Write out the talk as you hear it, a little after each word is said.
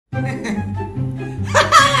Guys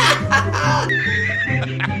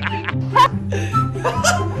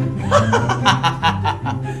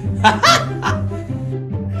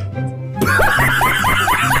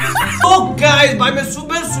भाई मैं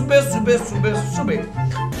सुबह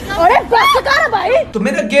अरे बस कर भाई। तो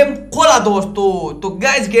मैंने गेम खोला दोस्तों। तो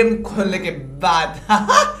गाइस गेम खोलने के बाद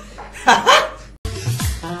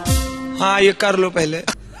हाँ ये कर लो पहले।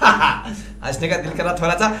 हंसने का दिल करा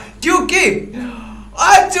थोड़ा सा, क्योंकि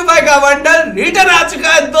अज्जुभाई का बंडल रिटर्न आ चुका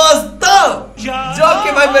है दोस्तों, जो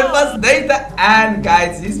कि भाई मेरे पास नहीं था। एंड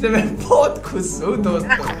गाइस इसमें मैं बहुत खुश हूँ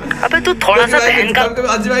दोस्तों। अबे तू थोड़ा सा बहन का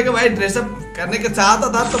अज्जुभाई का भाई ड्रेसअप करने के चाहता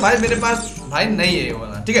था, तो भाई मेरे पास भाई नहीं है ये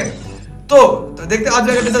वाला, ठीक है। तो देखते हैं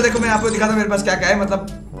अज्जुभाई का ड्रेसअप। देखो मैं आपको दिखाता हूँ मेरे पास क्या क्या है, मतलब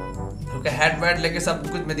हैट वैट लेके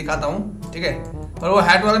सब कुछ मैं दिखाता हूँ, ठीक है। पर वो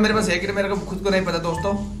हैट वाला मेरे पास है कि नहीं मेरे को खुद को नहीं पता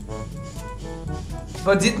दोस्तों,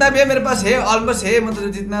 पर जितना भी है मेरे पास है ऑलमोस्ट है,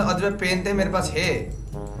 मतलब जितना अज्जुभाई पहनते हैं मेरे पास है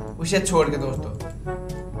उसे छोड़ के दोस्तों।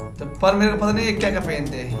 तो पर मेरे को पता नहीं क्या क्या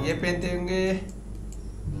पहनते हैं, ये पहनते होंगे।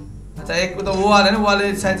 अच्छा एक तो वो वाला है ना, वो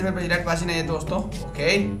वाले साइज में इलाट पासी नहीं है दोस्तों।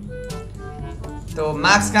 ओके तो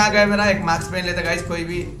मार्क्स कहाँ गए मेरा, एक मार्क्स पहन लेते गाइस कोई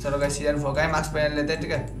भी। चलो गाइस सीजन 4 का मार्क्स पहन लेते हैं,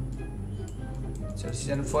 ठीक है। चलो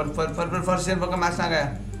सीजन 4 सीजन 4 का मार्क्स कहाँ गया,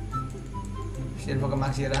 सीजन 4 का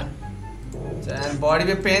मार्क्स ये रहा। बॉडी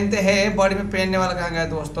में पहनते हैं, बॉडी में पहनने वाला कहाँ गया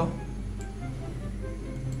दोस्तों,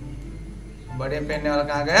 बॉडी में पहनने वाला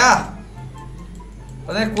कहाँ गया,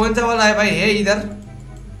 पता नहीं कौन सा वाला है भाई, है इधर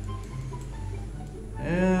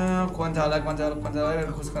कौन सा वाला मेरे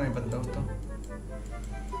को खुद को नहीं पता दोस्तों,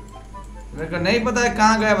 मेरे को नहीं पता है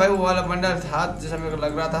कहाँ गया भाई। वो वाला बंडल था जैसा मेरे को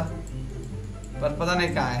लग रहा था, पर पता नहीं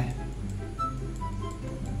कहाँ है।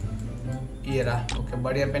 ये रहा, ओके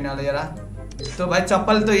बढ़िया पहनने वाला ये रहा। तो भाई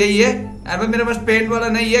चप्पल तो यही है यार भाई, मेरे पास पेंट वाला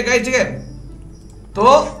नहीं है गाइस, ठीक है। तो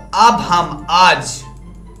अब हम आज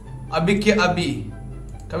अभी के अभी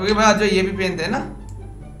कभी भाई आज ये भी पहनते हैं ना,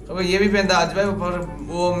 कभी ये भी पहनता है आज भाई,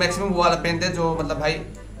 वो मैक्सिमम वो वाला पहनते हैं जो मतलब भाई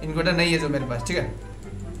इन्वर्टर नहीं है जो मेरे पास, ठीक है।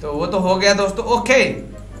 तो वो तो हो गया दोस्तों, ओके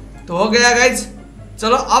तो हो गया गाइस।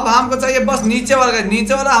 चलो अब हमको चाहिए बस नीचे वाला,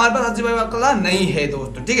 नीचे वाला हमारे पास अज्जुभाई वाला नहीं है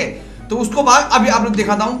दोस्तों, ठीक है। तो उसको बाद अभी आप लोग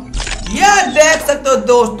दिखाता हूँ, ये देख सकते हो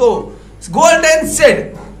दोस्तों गोल्डन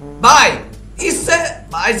सेट भाई, इससे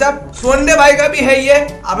भाई साहब टोंडे भाई का भी है ये,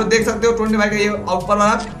 आप लोग देख सकते हो टोंडे भाई का ये ऊपर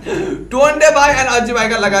वाला टोंडे भाई एंड अज्जुभाई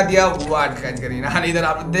का लगा दिया वाट करिए इधर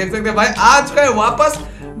आप लोग देख सकते हैं भाई आ चुका है वापस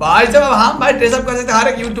भाई साहब। अब हम भाई ड्रेसअप कर सकते हैं हर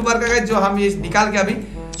एक यूट्यूबर का जो हम ये निकाल के अभी।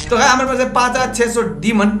 तो है हमारे पास 5600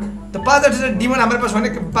 डीमन, तो 5600 डीमन हमारे पास होने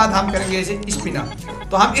के बाद हम करेंगे इसे स्पिनर।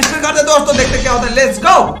 तो हम स्पिन करते दोस्तों, देखते क्या होता है, लेट्स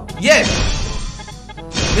गो। ये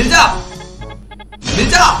मिल जा मिल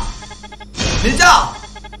जा मिल जा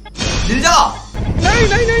मिल जा, नहीं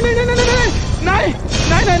नहीं नहीं नहीं नहीं नहीं नहीं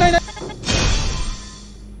नहीं नहीं नहीं।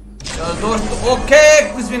 चलो दोस्तों ओके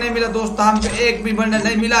कुछ भी नहीं मिला दोस्तों, हमको एक भी बंडल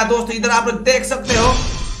नहीं मिला दोस्तों। इधर आप लोग देख सकते हो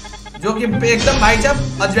जो कि एकदम भाई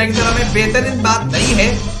साहब अज्जुभाई की तरह में बेहतरीन बात नहीं है,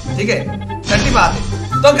 ठीक है, ठंडी बात है।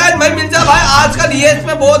 तो गाइस भाई मिल जा भाई, आजकल ये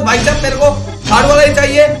इसमें बहुत भाई साहब मेरे को थर्ड वाला ही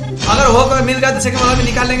चाहिए, अगर होगा मिल गया तो सेकंड वाला भी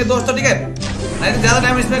निकाल लेंगे दोस्तों, ठीक है। नहीं तो ज्यादा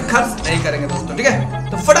टाइम इसमें खर्च नहीं करेंगे दोस्तों, ठीक है।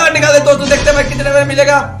 तो फटाफट निकाल दे दोस्तों, देखते हैं भाई कितने में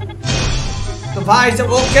मिलेगा। तो भाई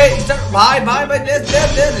सब ओके भाई भाई भाई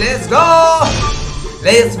let's go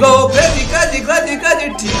crazy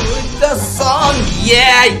with the song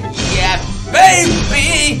yeah baby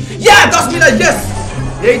yeah 10 मिला, यस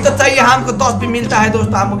यही तो चाहिए हमको, 10 भी मिलता है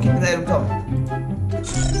दोस्तों। हमको कितना चाहिए रुक जाओ,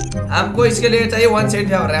 हमको इसके लिए चाहिए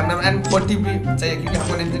 175 रैम एंड 40 भी चाहिए क्योंकि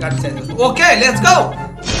हमको एनर्जी कार्ड चाहिए दोस्तों। ओके लेट्स गो,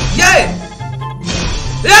 ये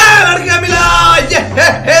लड़का मिला,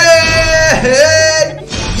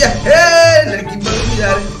 लड़की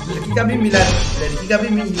मिला, लड़की का भी मिला, लड़की का भी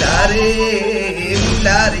मिला रे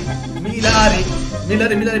मिला रे मिला रे मिला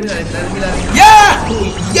रे मिला रे मिला रे मिला रे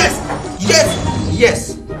यस यस यस।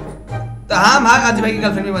 तो हम अज्जुभाई की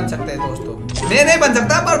गर्लफ्रेंड भी बन सकते हैं दोस्तों। मैं नहीं बन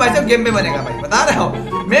सकता पर भाई साहब गेम में बनेगा भाई, बता रहे हो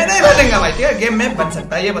मैं नहीं बनेगा भाई, ठीक है, गेम में बन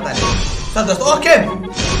सकता है ये बता रहे। चल दोस्तों ओके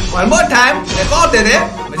वन मोर टाइम एक और दे दे,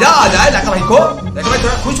 मजा आ जाए लका भाई को, देखो भाई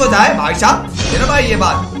थोड़ा खुश हो जाए भाई साहब, ये ना भाई ये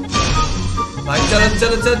बात भाई। चलो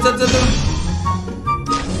चलो चलो चलो चलो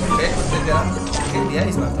ओके खेल दिया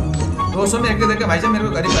इस बार 200 में एक देकर भाई साहब मेरे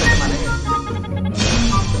को गरीब करके मानेंगे।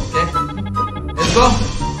 ओके लेट्स गो,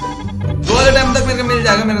 2 वाले टाइम तक मेरे को मिल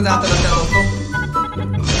जाएगा, मेरे को जहाँ तक लगता है दोस्तों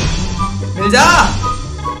मिल जा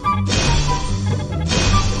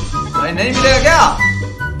भाई। नहीं मिलेगा क्या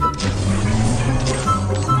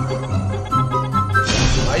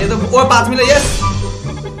भाई, ये तो और 5 मिला, यस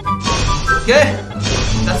ओके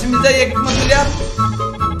 10 मिल जाए, एक मत मिल यार,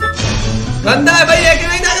 गंदा है भाई, एक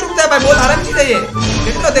नहीं जाकर रुकता है भाई, बहुत हराम चीज है ये।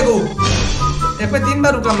 कितना देखो एक पे 3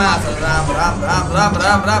 बार रुका मैं। राम राम राम राम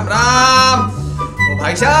राम राम राम। ओ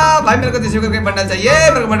भाई साहब, भाई मेरे को देसी करके बंडल चाहिए,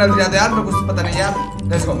 मेरे को बंडल दिला दो यार, मेरे को कुछ पता नहीं यार।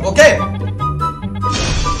 Let's go. ओके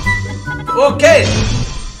ओके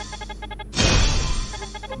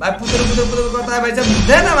भाई, पुत्र पुत्र पुत्र करता है भाई साहब,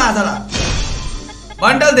 दे ना मासाला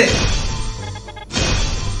बंडल दे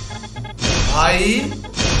भाई।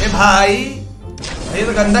 ए भाई ये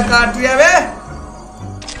तो गंदा काट लिया वे।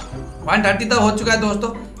 130 तो हो चुका है दोस्तों।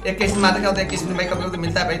 एक किस्त मारने का होता है, किस्त में भाई कभी तो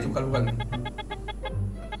मिलता है भाई जुकल बुकल में।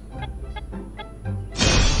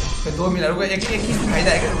 फिर 2 मिला रुको, एक किस्त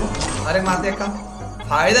फायदा है क्या रुको? अरे मारते एक का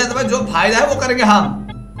फायदा है तो भाई, जो फायदा है वो करेंगे हम।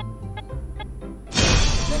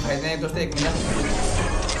 नहीं फायदा नहीं दोस्तों, 1 मिला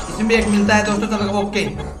इसमें भी 1 मिलता है दोस्तों। चलो ओके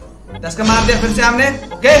 10 का मार दिया फिर से हमने।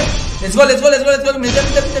 Okay let's go let's go let's go let's go. मिल जा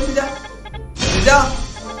मिल जा मिल जा मिल जा मिल जा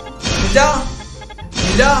मिल जा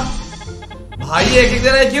मिल जा भाई। एक दे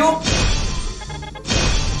रहा है क्यों?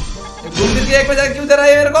 घूम फिर के एक बजा क्यों दे रहा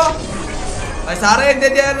है मेरे को भाई? सारा एक दे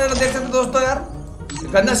दिया यार, देख सकते दोस्तों यार,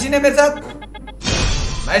 गंदा सीन है मेरे साथ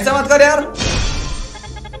भाई। ऐसा मत कर यार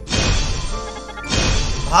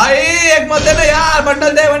भाई, एक मत देना यार।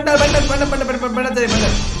 बंडल दे, bundle bundle bundle bundle bundle चाहिए,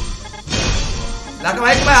 बंडल लाका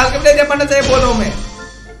भाई को मैं हल्के में दे दिया, बंडल चाहिए बोल रहा हूँ मैं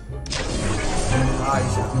भाई।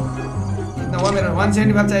 कितना हुआ मेरा?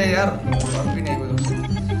 175 चाहिए यार, भी नहीं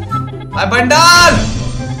भाई। बंडल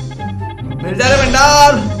मिल जा रहे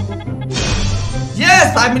बंडल। यस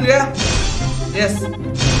 5 मिल गया। यस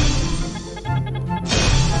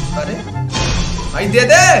अरे भाई दे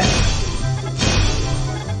दे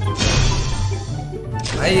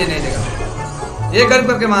भाई, ये नहीं देगा, ये गर्म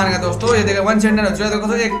करके मारेगा दोस्तों। ये देगा 1 सेंटर हो चुका है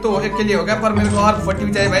देखो। एक तो एक के लिए हो गया, पर मेरे को और 40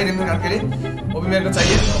 भी चाहिए भाई रिंग कार्ड के लिए, वो भी मेरे को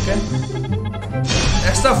चाहिए। ओके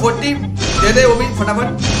एक्स्ट्रा 40 दे दे वो भी फटाफट।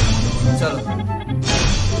 चलो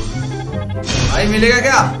भाई मिलेगा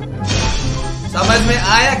क्या? समझ में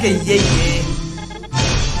आया कि ये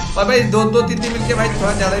पर भाई 2-3 मिलके भाई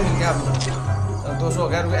थोड़ा ज्यादा ही मिल गया आपको। 200 हो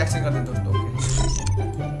गया, एक्शन कर दे दोस्तों।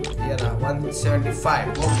 ओके ये रहा 175।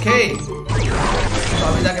 ओके तो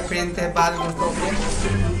अभी जाके पहनते हैं बाद दोस्तों। ओके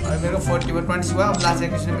और मेरे को 41 पॉइंट्स हुआ, अब लास्ट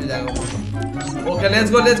एक किसी मिल जाएगा। Okay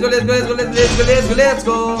let's go let's go let's go let's go let's go let's go let's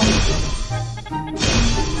go.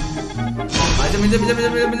 भाई मिल जा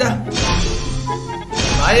मिल जा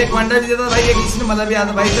भाई। एक बंडल भी देता भाई, एक इसमें मजा भी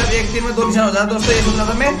आता भाई साहब। एक तीर में 2 निशान हो जाता दोस्तों, ये सोचा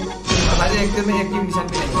था मैं। और भाई एक तीर में एक ही निशान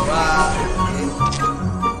भी नहीं हुआ।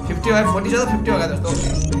 50 भाई 40 ज्यादा 50 हो गया दोस्तों।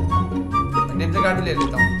 नेम से गाड़ी ले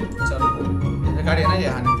लेता हूँ। चलो नेम गाड़ी है ना ये?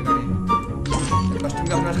 हाँ नेम गाड़ी। कस्टम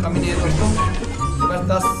का अपना कमी नहीं है दोस्तों, बस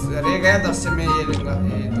 10 रह गया। 10 से मैं ये लूंगा।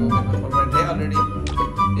 ये तो मेरे को फॉरवर्ड है ऑलरेडी।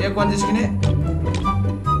 एक 1 जिसकी ने ये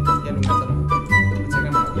लूंगा। चलो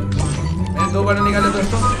मैंने 2 बंडल निकाले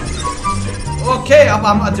दोस्तों। ओके अब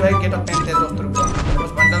हम अजय भाई गेटअप पहनते हैं दोस्तों। बस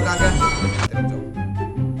बंडल कहाँ गया?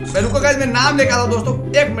 मैं रुको गाइस, मैं नाम लेकर आता हूँ दोस्तों।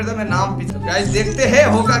 1 मिनट में नाम पीछे गाइस देखते हैं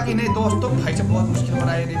होगा कि नहीं दोस्तों। भाई से बहुत मुश्किल हो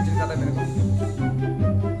रहा है रेंज निकालना मेरे को।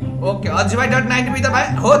 ओके अजय भाई .90 इधर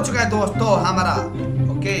भाई हो चुका है दोस्तों हमारा।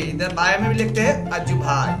 ओके इधर बायो में भी लिखते हैं अज्जू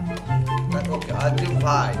भाई। ओके अज्जू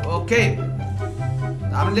भाई। ओके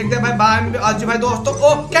हम लिखते हैं भाई बायो में भी अज्जू भाई दोस्तों।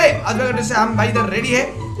 ओके अजय भाई से हम भाई इधर रेडी है।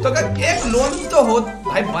 तो अगर एक लोन तो हो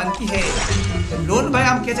भाई बनती है, तो लोन भाई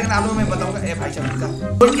हम कैसे आप लोगों में बताऊंगा। ए भाई साहब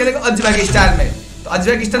लोन खेलेंगे अजय भाई के स्टाइल में। तो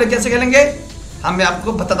अजय भाई के स्टाइल में कैसे खेलेंगे हम मैं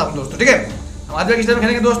आपको बताता हूँ दोस्तों, ठीक है? हम अजय भाई के स्टाइल में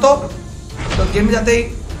खेलेंगे दोस्तों। तो गेम में जाते ही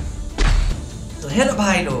तो हेलो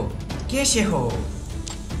भाई लोग कैसे हो?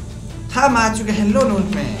 हम आ चुके हैं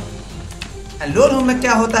लोन में। लोन में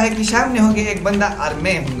क्या होता है कि सामने होंगे एक बंदा और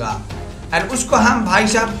मैं हूँगा, और उसको हम भाई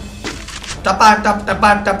साहब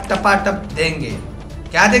टपा टप देंगे।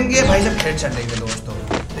 क्या देंगे भाई साहब? हेडशॉट देंगे दोस्तों।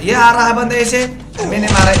 तो ये आ रहा है बंदा ऐसे, मैंने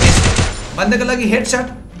मारा ऐसे, बंदे को लगी हेडशॉट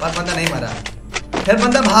पर बंदा नहीं मारा। फिर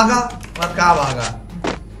बंदा भागा और कहाँ भागा,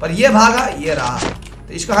 पर ये भागा ये रहा।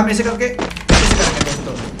 तो इसको हम ऐसे करके ऐसे करेंगे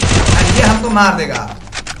दोस्तों, और ये हमको मार देगा।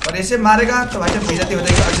 और ऐसे मारेगा तो भाई साहब बेइज्जती हो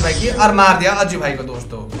जाएगी अजय भाई की, और मार दिया अजय भाई को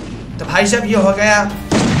दोस्तों। तो भाई साहब ये हो गया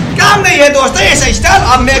काम नहीं है दोस्तों ऐसा स्टाइल।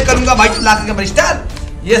 अब मैं करूंगा भाई Laka gamer style.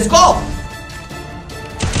 Yes go.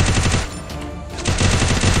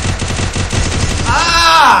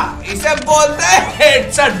 इसे बोलते हैं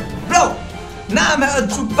हेडशॉट ब्रो। नाम है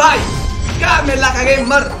अज्जुभाई, क्या मैं लाका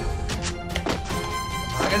गेमर।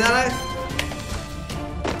 आगे जा रहा है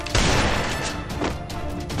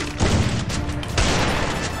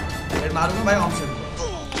हेड मारूंगा भाई ऑन से।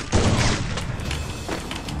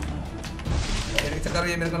 चक्कर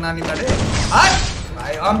ये मेरे को ना नहीं पड़े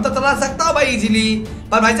भाई। हम तो चला सकता हूँ भाई इजीली,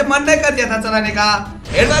 पर भाई से मन नहीं कर दिया था चलाने का।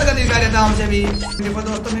 हेड मार कर दिया था हमसे भी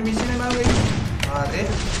दोस्तों में मिशन मार गई। अरे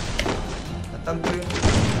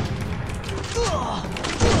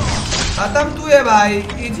खत्म तू है भाई।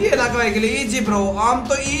 इजी है लगा भाई के लिए, इजी ब्रो, हम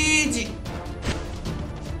तो इजी।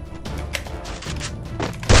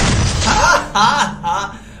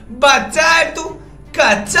 बच्चा है तू,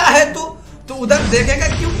 कच्चा है तू, तू उधर देखेगा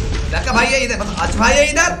क्यों? लका भाई है इधर, मतलब अज भाई है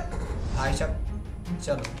इधर। भाई साहब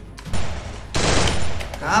चलो,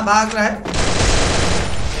 कहाँ भाग रहा है?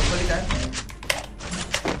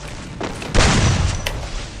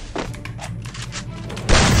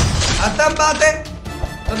 खत्म बात है।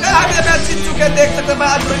 तो सीख चुके देख सकते हैं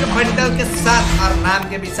आज मेडिकल के साथ और नाम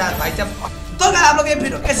के भी साथ भाई साहब। तो अगर आप लोग ये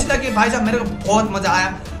वीडियो कैसी लगी भाई साहब, मेरे को बहुत मजा आया।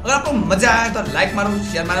 अगर आपको मजा आया तो लाइक मारो,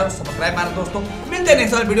 शेयर मारो, सब्सक्राइब मारो दोस्तों। मिलते हैं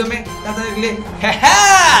नेक्स्ट वीडियो में, तब तक के लिए